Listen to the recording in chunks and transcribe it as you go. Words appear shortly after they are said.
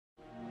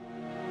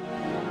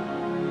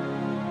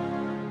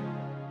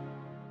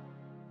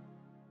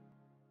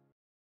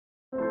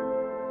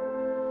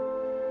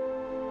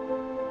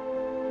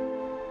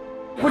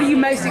What are you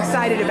most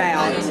excited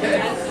about? Just get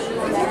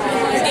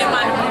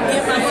my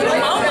little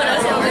moment.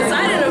 That's what I'm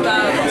excited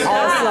about.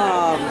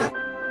 Awesome.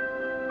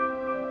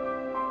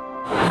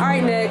 All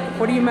right, Nick,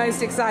 what are you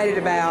most excited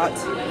about?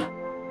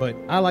 But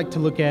I like to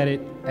look at it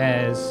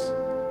as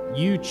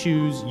you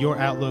choose your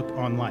outlook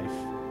on life.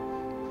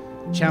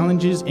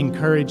 Challenges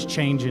encourage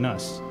change in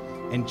us,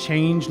 and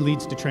change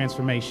leads to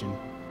transformation.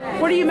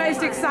 What are you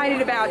most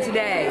excited about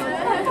today?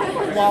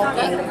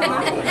 Walking.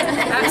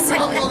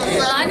 Absolutely.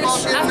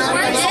 Lunch. After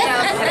work.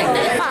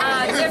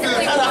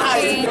 Definitely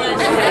walking.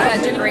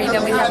 A degree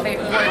that we have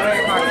worked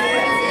very hard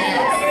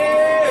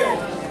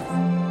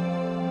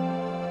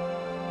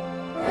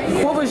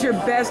for. What was your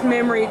best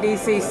memory at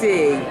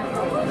DCC?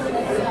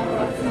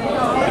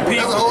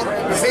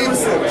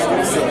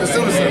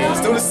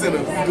 Student center,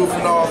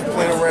 goofing off,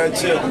 playing around,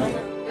 chilling.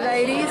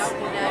 Ladies,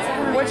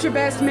 what's your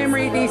best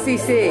memory at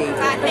DCC?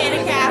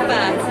 Theta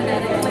Kappa.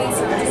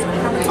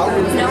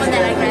 Knowing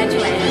that I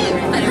graduated.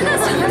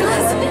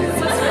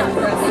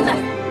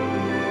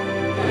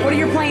 What are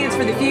your plans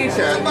for the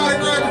future? Everybody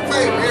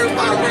graduate.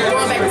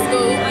 Going back to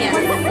school. Yes.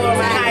 For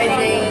my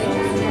hygiene.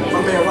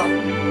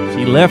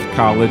 She left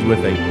college with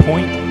a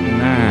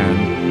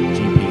 .9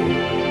 GPA.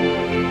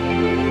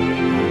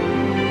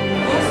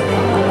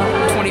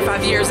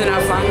 25 years and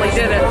I finally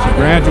did it. She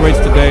graduates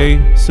today,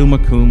 summa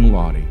cum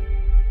laude.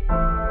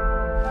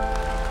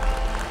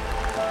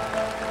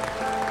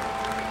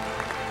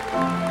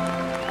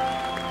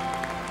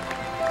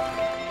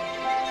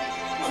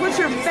 What's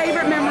your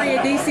favorite memory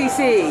at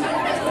DCC?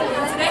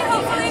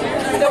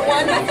 The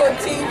wonderful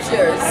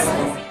teachers.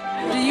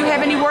 Do you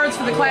have any words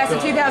for the class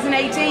of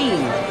 2018?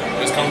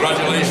 Just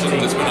congratulations.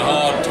 It's been a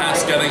hard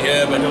task getting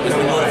here, but it's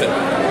been worth it.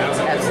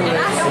 Absolutely.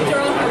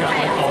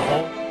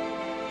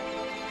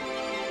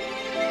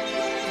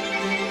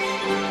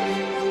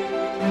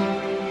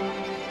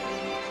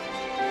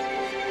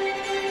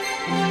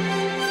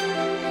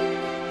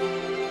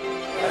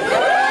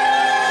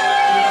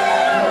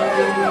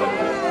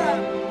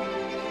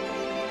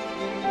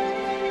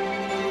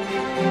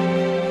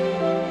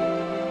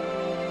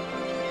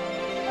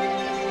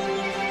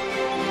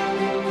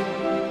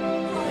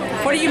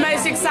 What are you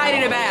most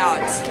excited about?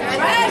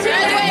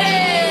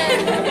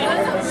 Graduating!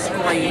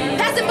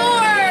 Passing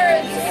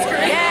boards!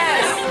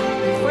 Yes!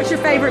 What's your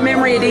favorite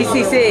memory at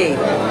DCC?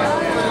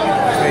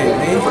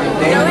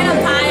 Going on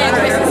pie at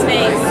Christmas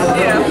face.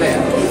 Yeah.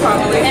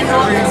 Probably. And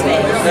Walker's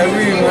face.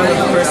 Every one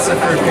of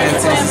Christopher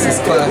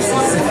Pantis'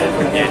 classes.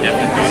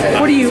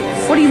 What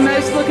are you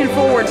most looking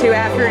forward to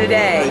after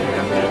today?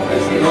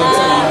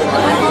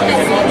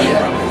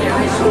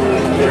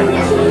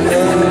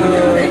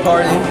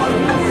 Party.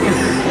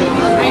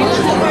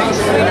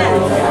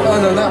 Oh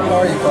no, not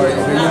party, but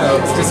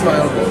it's just my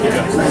own.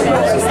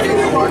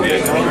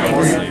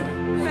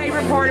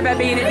 Favorite part about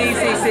being at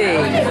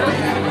DCC?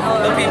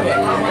 The people. I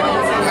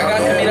got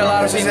to meet a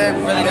lot of people.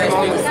 Really nice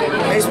people.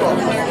 Baseball.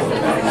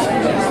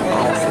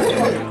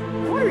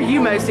 What are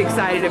you most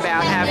excited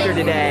about after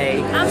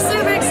today? I'm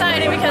super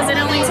excited because it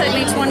only took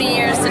me 20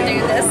 years to do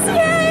this.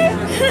 Yay!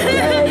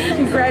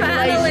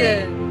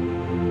 Congratulations.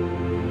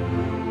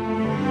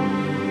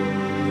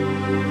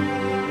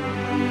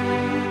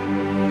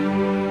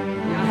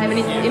 Have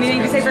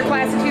anything to say for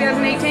class of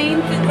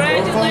 2018?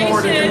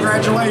 Congratulations!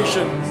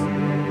 Congratulations.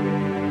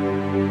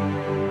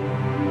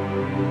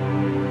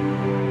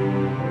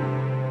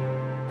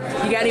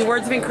 You got any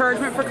words of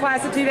encouragement for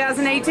class of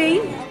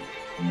 2018?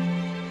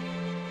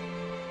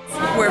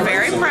 We're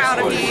very proud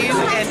of you,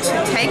 and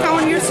to take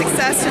on your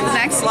success to the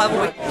next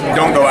level.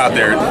 Don't go out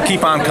there.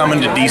 Keep on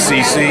coming to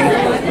DCC.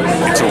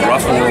 It's a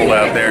rough world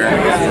out there,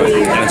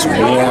 and it's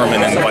warm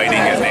and inviting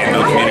at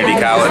Danville Community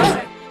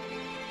College.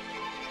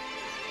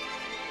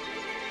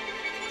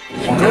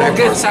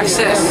 Good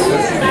success.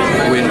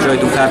 We enjoy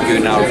to have you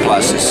in our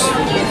classes.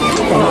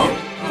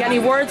 Got any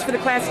words for the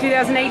class of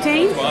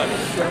 2018?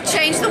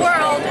 Change the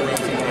world.